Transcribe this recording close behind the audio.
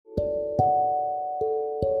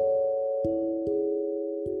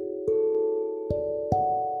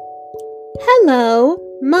Hello,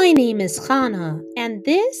 my name is Chana, and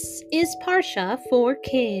this is Parsha for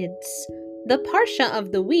Kids. The Parsha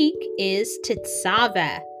of the week is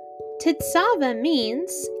Tetzaveh. Tetzaveh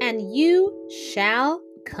means, and you shall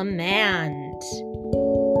command.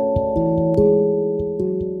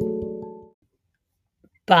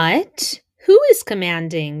 But who is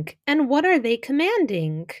commanding, and what are they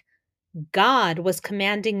commanding? God was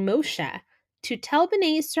commanding Moshe to tell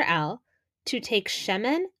Bnei Yisrael to take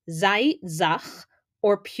shemen zayit zach,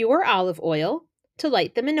 or pure olive oil, to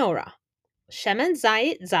light the menorah. Shemen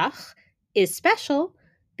zayit zach is special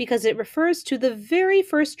because it refers to the very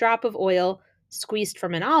first drop of oil squeezed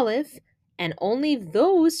from an olive, and only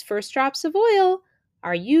those first drops of oil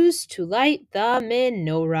are used to light the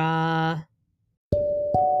menorah.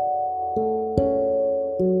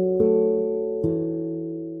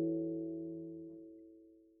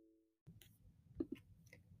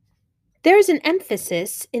 There's an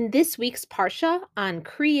emphasis in this week's parsha on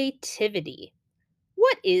creativity.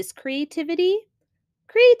 What is creativity?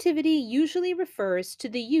 Creativity usually refers to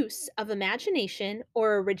the use of imagination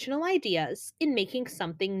or original ideas in making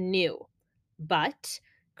something new. But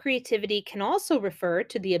creativity can also refer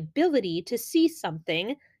to the ability to see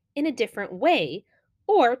something in a different way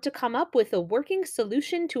or to come up with a working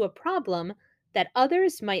solution to a problem that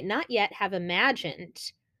others might not yet have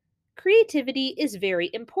imagined. Creativity is very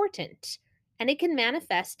important, and it can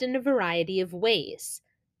manifest in a variety of ways.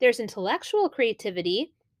 There's intellectual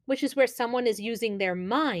creativity, which is where someone is using their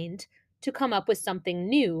mind to come up with something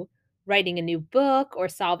new, writing a new book or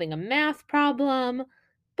solving a math problem.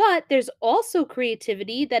 But there's also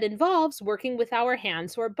creativity that involves working with our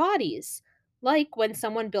hands or bodies, like when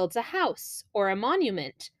someone builds a house or a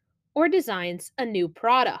monument or designs a new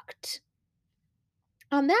product.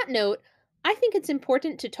 On that note, I think it's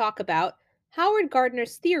important to talk about Howard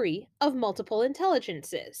Gardner's theory of multiple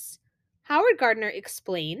intelligences. Howard Gardner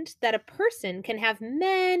explained that a person can have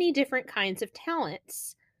many different kinds of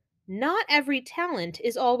talents. Not every talent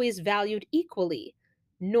is always valued equally,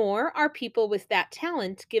 nor are people with that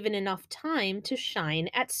talent given enough time to shine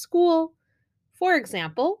at school. For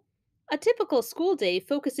example, a typical school day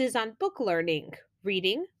focuses on book learning,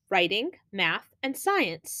 reading, writing, math, and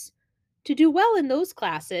science. To do well in those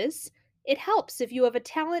classes, it helps if you have a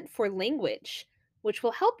talent for language, which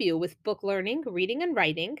will help you with book learning, reading, and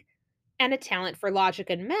writing, and a talent for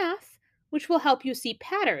logic and math, which will help you see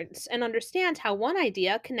patterns and understand how one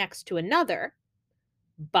idea connects to another.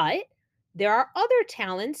 But there are other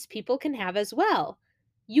talents people can have as well.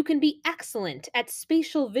 You can be excellent at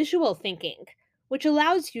spatial visual thinking, which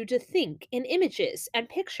allows you to think in images and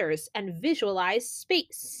pictures and visualize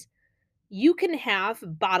space. You can have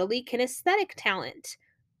bodily kinesthetic talent,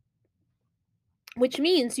 which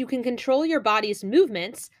means you can control your body's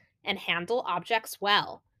movements and handle objects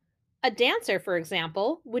well. A dancer, for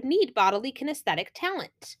example, would need bodily kinesthetic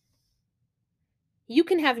talent. You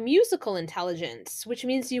can have musical intelligence, which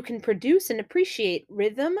means you can produce and appreciate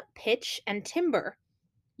rhythm, pitch, and timbre.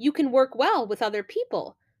 You can work well with other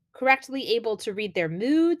people, correctly able to read their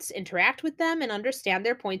moods, interact with them, and understand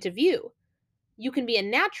their point of view. You can be a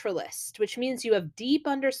naturalist, which means you have deep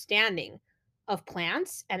understanding of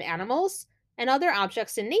plants and animals and other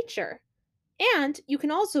objects in nature. And you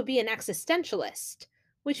can also be an existentialist,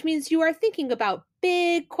 which means you are thinking about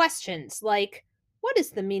big questions like, what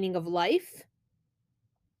is the meaning of life?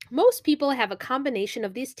 Most people have a combination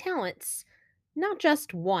of these talents, not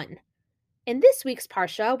just one. In this week's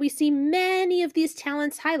Parsha, we see many of these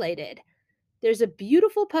talents highlighted. There's a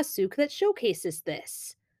beautiful pasuk that showcases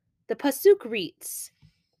this. The pasuk reads,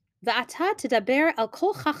 V'ata tedaber al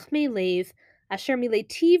kol chachmei lev, asher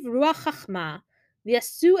miletiv ruach chachma,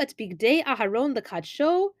 v'yasu et bigdei Aharon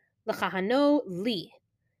lekadsho, lekahano li.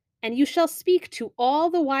 And you shall speak to all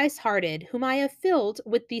the wise-hearted, whom I have filled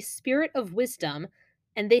with the spirit of wisdom,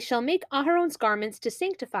 and they shall make Aharon's garments to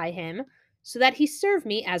sanctify him, so that he serve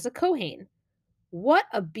me as a Kohen. What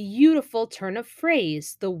a beautiful turn of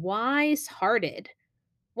phrase, the wise-hearted.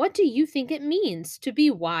 What do you think it means to be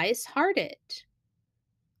wise-hearted?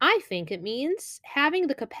 I think it means having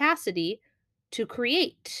the capacity to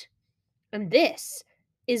create. And this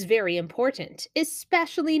is very important,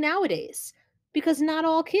 especially nowadays, because not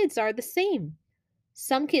all kids are the same.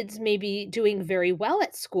 Some kids may be doing very well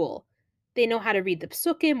at school. They know how to read the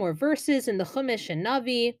psukim or verses in the Chumash and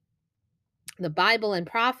Navi, the Bible and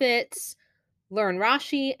prophets, learn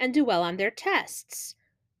Rashi, and do well on their tests.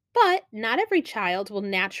 But not every child will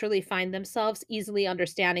naturally find themselves easily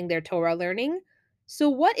understanding their Torah learning. So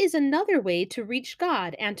what is another way to reach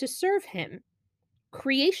God and to serve Him?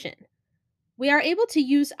 Creation. We are able to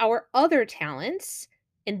use our other talents,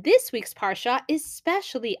 In this week's parsha,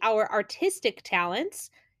 especially our artistic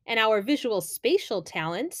talents and our visual spatial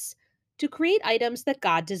talents to create items that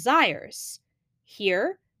God desires.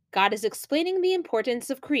 Here, God is explaining the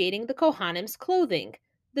importance of creating the Kohanim's clothing,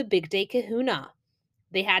 the Bigdei Kehuna.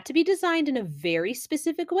 They had to be designed in a very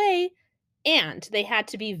specific way, and they had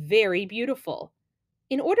to be very beautiful.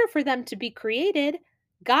 In order for them to be created,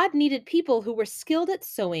 God needed people who were skilled at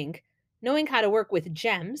sewing, knowing how to work with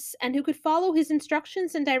gems, and who could follow his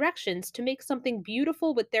instructions and directions to make something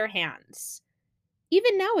beautiful with their hands.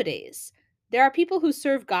 Even nowadays, there are people who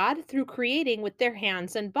serve God through creating with their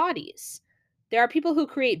hands and bodies. There are people who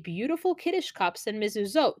create beautiful Kiddush cups and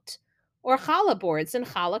mezuzot, or challah boards and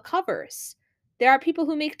challah covers. There are people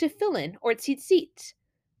who make tefillin or tzitzit.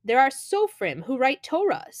 There are sofrim who write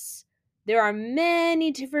Torahs. There are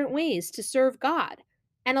many different ways to serve God,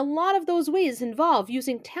 and a lot of those ways involve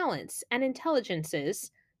using talents and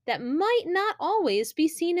intelligences that might not always be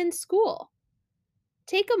seen in school.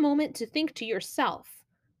 Take a moment to think to yourself,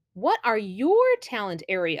 what are your talent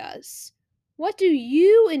areas? What do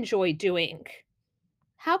you enjoy doing?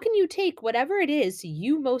 How can you take whatever it is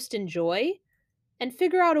you most enjoy and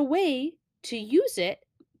figure out a way to use it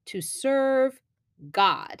to serve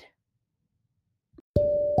God?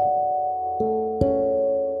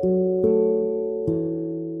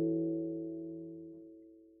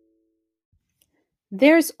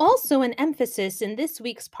 There's also an emphasis in this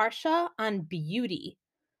week's parsha on beauty.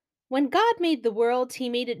 When God made the world, he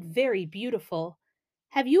made it very beautiful.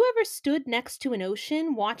 Have you ever stood next to an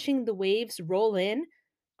ocean watching the waves roll in,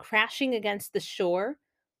 crashing against the shore,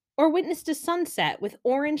 or witnessed a sunset with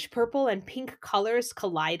orange, purple, and pink colors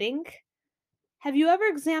colliding? Have you ever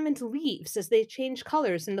examined leaves as they change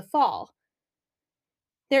colors in the fall?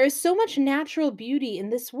 There is so much natural beauty in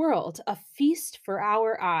this world, a feast for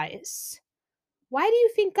our eyes. Why do you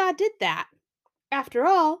think God did that? After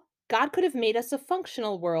all, God could have made us a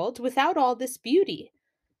functional world without all this beauty.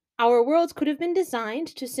 Our world could have been designed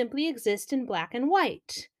to simply exist in black and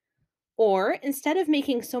white. Or, instead of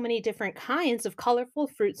making so many different kinds of colorful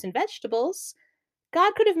fruits and vegetables,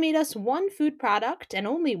 God could have made us one food product and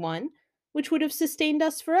only one, which would have sustained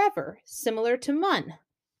us forever, similar to mun.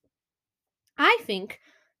 I think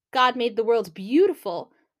God made the world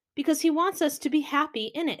beautiful because he wants us to be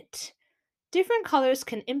happy in it. Different colors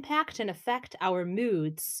can impact and affect our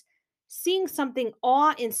moods. Seeing something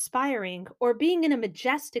awe inspiring or being in a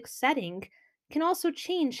majestic setting can also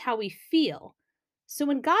change how we feel. So,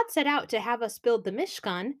 when God set out to have us build the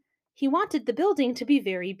Mishkan, he wanted the building to be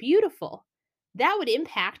very beautiful. That would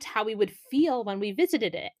impact how we would feel when we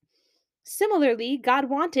visited it. Similarly, God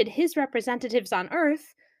wanted his representatives on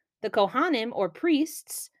earth, the Kohanim or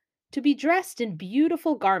priests, to be dressed in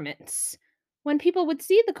beautiful garments. When people would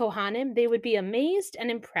see the Kohanim, they would be amazed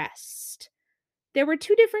and impressed. There were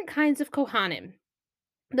two different kinds of Kohanim: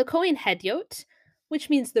 the Kohen Hedyot, which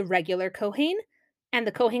means the regular Kohen, and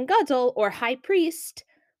the Kohen Gadol, or high priest,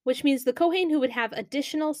 which means the Kohen who would have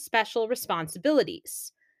additional special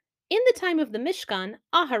responsibilities. In the time of the Mishkan,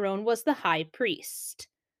 Aharon was the high priest.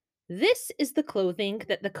 This is the clothing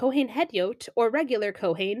that the Kohen Hedyot, or regular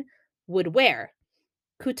Kohen, would wear: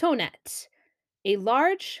 kutonet, a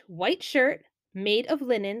large white shirt made of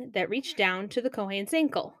linen that reached down to the Kohen's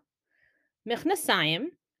ankle; mechnasayim,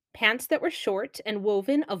 pants that were short and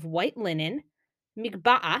woven of white linen;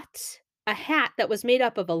 migba'at, a hat that was made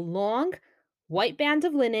up of a long white band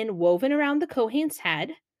of linen woven around the Kohen's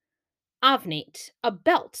head; avnate, a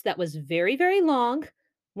belt that was very, very long,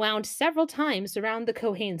 wound several times around the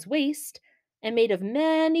Kohen's waist, and made of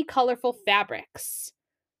many colorful fabrics.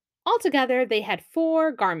 Altogether, they had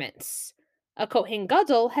 4 garments. A Kohen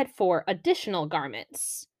Gadol had 4 additional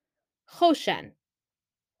garments. Choshen,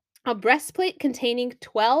 a breastplate containing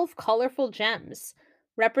 12 colorful gems,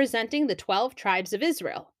 representing the 12 tribes of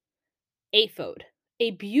Israel. Ephod,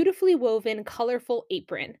 a beautifully woven, colorful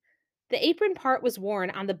apron. The apron part was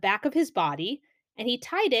worn on the back of his body, and he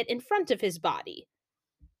tied it in front of his body.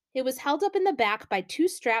 It was held up in the back by 2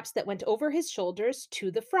 straps that went over his shoulders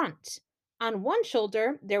to the front. On one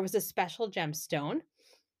shoulder, there was a special gemstone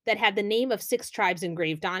that had the name of 6 tribes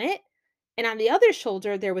engraved on it, and on the other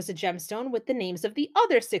shoulder, there was a gemstone with the names of the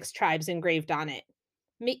other 6 tribes engraved on it.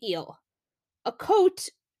 Me'il, a coat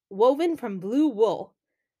woven from blue wool.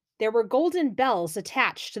 There were golden bells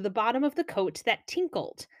attached to the bottom of the coat that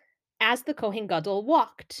tinkled as the Kohen Gadol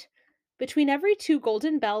walked. Between every 2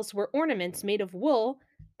 golden bells were ornaments made of wool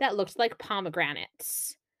that looked like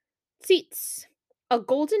pomegranates. Tzitz, a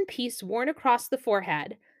golden piece worn across the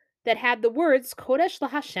forehead that had the words Kodesh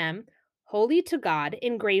LaHashem, holy to God,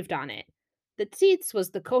 engraved on it. The tzitz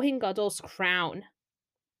was the Kohen Gadol's crown.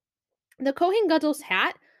 The Kohen Gadol's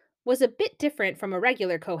hat was a bit different from a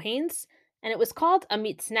regular Kohen's, and it was called a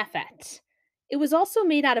mitznefet. It was also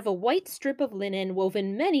made out of a white strip of linen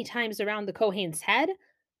woven many times around the Kohen's head,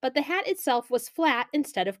 but the hat itself was flat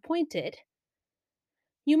instead of pointed.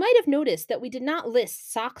 You might have noticed that we did not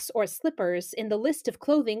list socks or slippers in the list of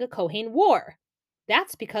clothing a Kohen wore.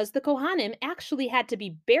 That's because the Kohanim actually had to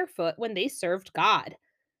be barefoot when they served God.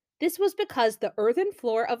 This was because the earthen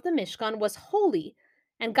floor of the Mishkan was holy,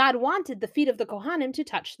 and God wanted the feet of the Kohanim to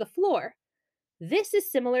touch the floor. This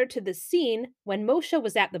is similar to the scene when Moshe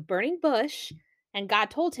was at the burning bush, and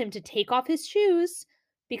God told him to take off his shoes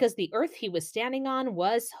because the earth he was standing on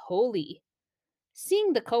was holy.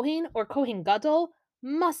 Seeing the Kohen or Kohen Gadol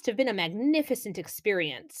must have been a magnificent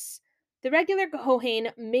experience. The regular Kohen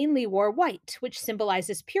mainly wore white, which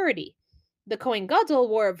symbolizes purity. The Kohen Gadol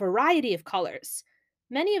wore a variety of colors,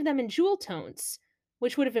 many of them in jewel tones,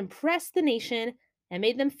 which would have impressed the nation and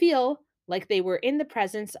made them feel like they were in the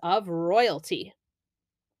presence of royalty.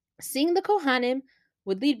 Seeing the Kohanim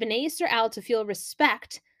would lead Bnei Yisrael to feel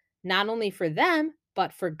respect not only for them,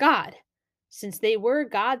 but for God, since they were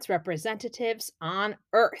God's representatives on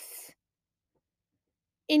earth.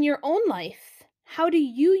 In your own life, how do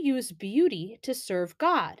you use beauty to serve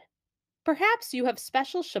God? Perhaps you have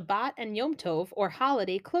special Shabbat and Yom Tov or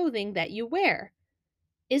holiday clothing that you wear.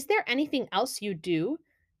 Is there anything else you do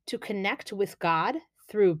to connect with God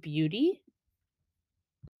through beauty?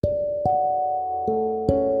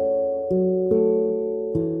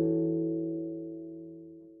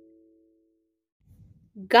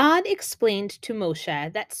 God explained to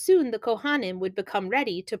Moshe that soon the Kohanim would become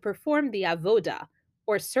ready to perform the avodah,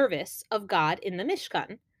 or service, of God in the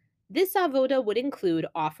Mishkan. This avodah would include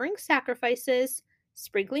offering sacrifices,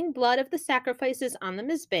 sprinkling blood of the sacrifices on the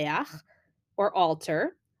Mizbeach, or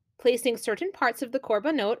altar, placing certain parts of the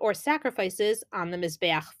korbanot or sacrifices on the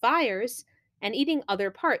Mizbeach fires, and eating other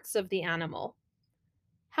parts of the animal.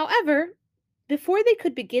 However, before they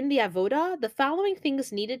could begin the avodah, the following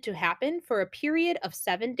things needed to happen for a period of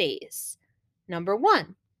 7 days. Number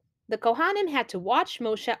 1, the Kohanim had to watch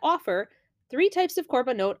Moshe offer 3 types of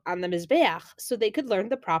korbanot on the Mizbeach so they could learn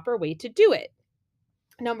the proper way to do it.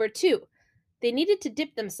 Number 2, they needed to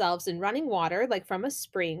dip themselves in running water like from a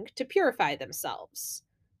spring to purify themselves.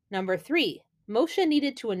 Number 3, Moshe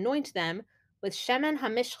needed to anoint them with shemen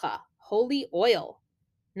hamishcha, holy oil.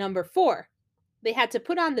 Number 4, they had to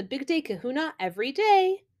put on the Bigdei Kehuna every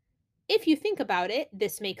day. If you think about it,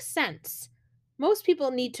 this makes sense. Most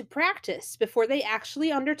people need to practice before they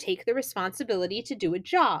actually undertake the responsibility to do a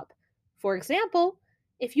job. For example,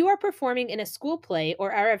 if you are performing in a school play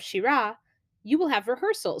or Erev Shirah, you will have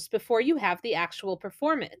rehearsals before you have the actual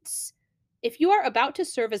performance. If you are about to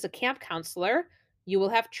serve as a camp counselor, you will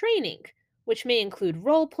have training, which may include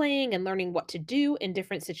role playing and learning what to do in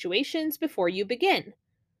different situations before you begin.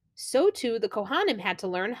 So too, the Kohanim had to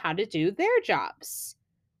learn how to do their jobs.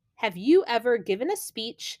 Have you ever given a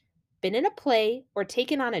speech, been in a play, or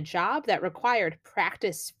taken on a job that required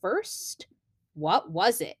practice first? What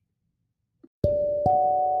was it?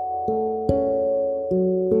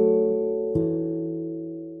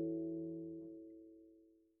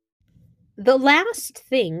 The last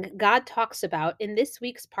thing God talks about in this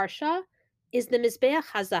week's parsha is the Mizbeach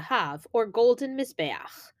HaZahav, or golden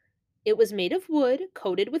Mizbeach. It was made of wood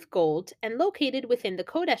coated with gold and located within the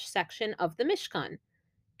Kodesh section of the Mishkan.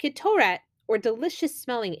 Ketoret, or delicious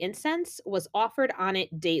smelling incense, was offered on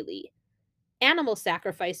it daily. Animal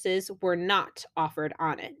sacrifices were not offered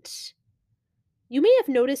on it. You may have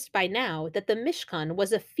noticed by now that the Mishkan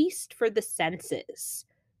was a feast for the senses.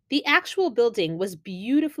 The actual building was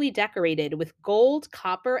beautifully decorated with gold,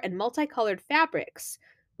 copper, and multicolored fabrics,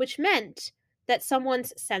 which meant that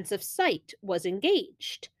someone's sense of sight was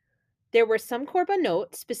engaged. There were some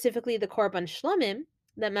korbanot, specifically the korban shlomim,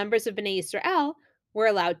 that members of Bnei Yisrael were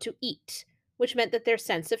allowed to eat, which meant that their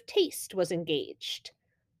sense of taste was engaged.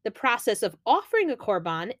 The process of offering a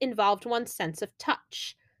korban involved one's sense of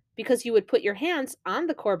touch, because you would put your hands on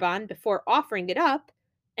the korban before offering it up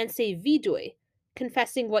and say vidui,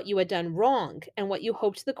 confessing what you had done wrong and what you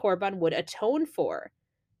hoped the korban would atone for.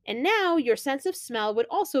 And now your sense of smell would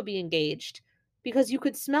also be engaged, because you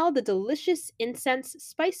could smell the delicious incense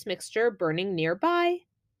spice mixture burning nearby.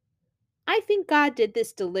 I think God did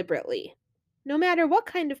this deliberately. No matter what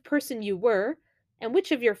kind of person you were, and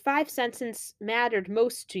which of your 5 senses mattered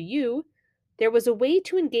most to you, there was a way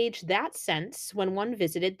to engage that sense when one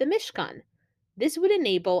visited the Mishkan. This would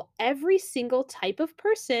enable every single type of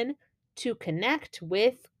person to connect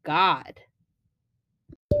with God.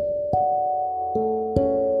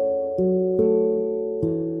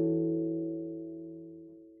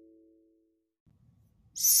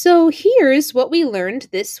 So here's what we learned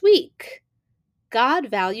this week. God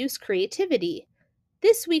values creativity.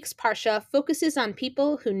 This week's parsha focuses on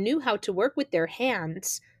people who knew how to work with their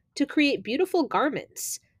hands to create beautiful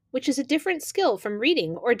garments, which is a different skill from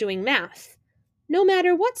reading or doing math. No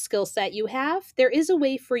matter what skill set you have, there is a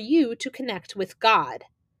way for you to connect with God.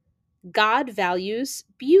 God values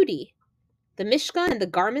beauty. The Mishkan and the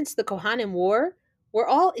garments the Kohanim wore were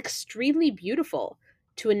all extremely beautiful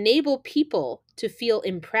to enable people to feel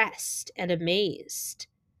impressed and amazed.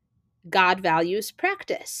 God values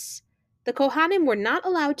practice. The Kohanim were not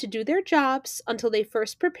allowed to do their jobs until they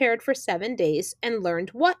first prepared for 7 days and learned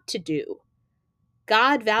what to do.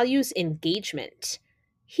 God values engagement.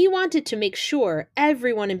 He wanted to make sure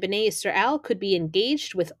everyone in Bnei Yisrael could be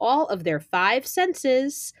engaged with all of their 5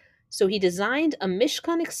 senses, so he designed a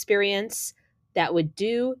Mishkan experience that would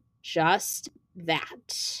do just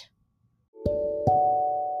that.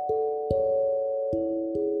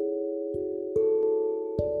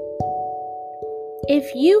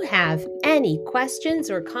 If you have any questions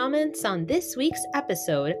or comments on this week's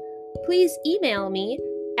episode, please email me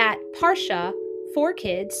at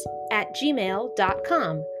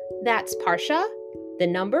parsha4kids@gmail.com. That's parsha, the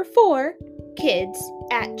number 4,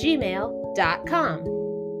 kids@gmail.com.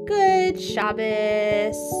 Good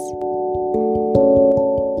Shabbos!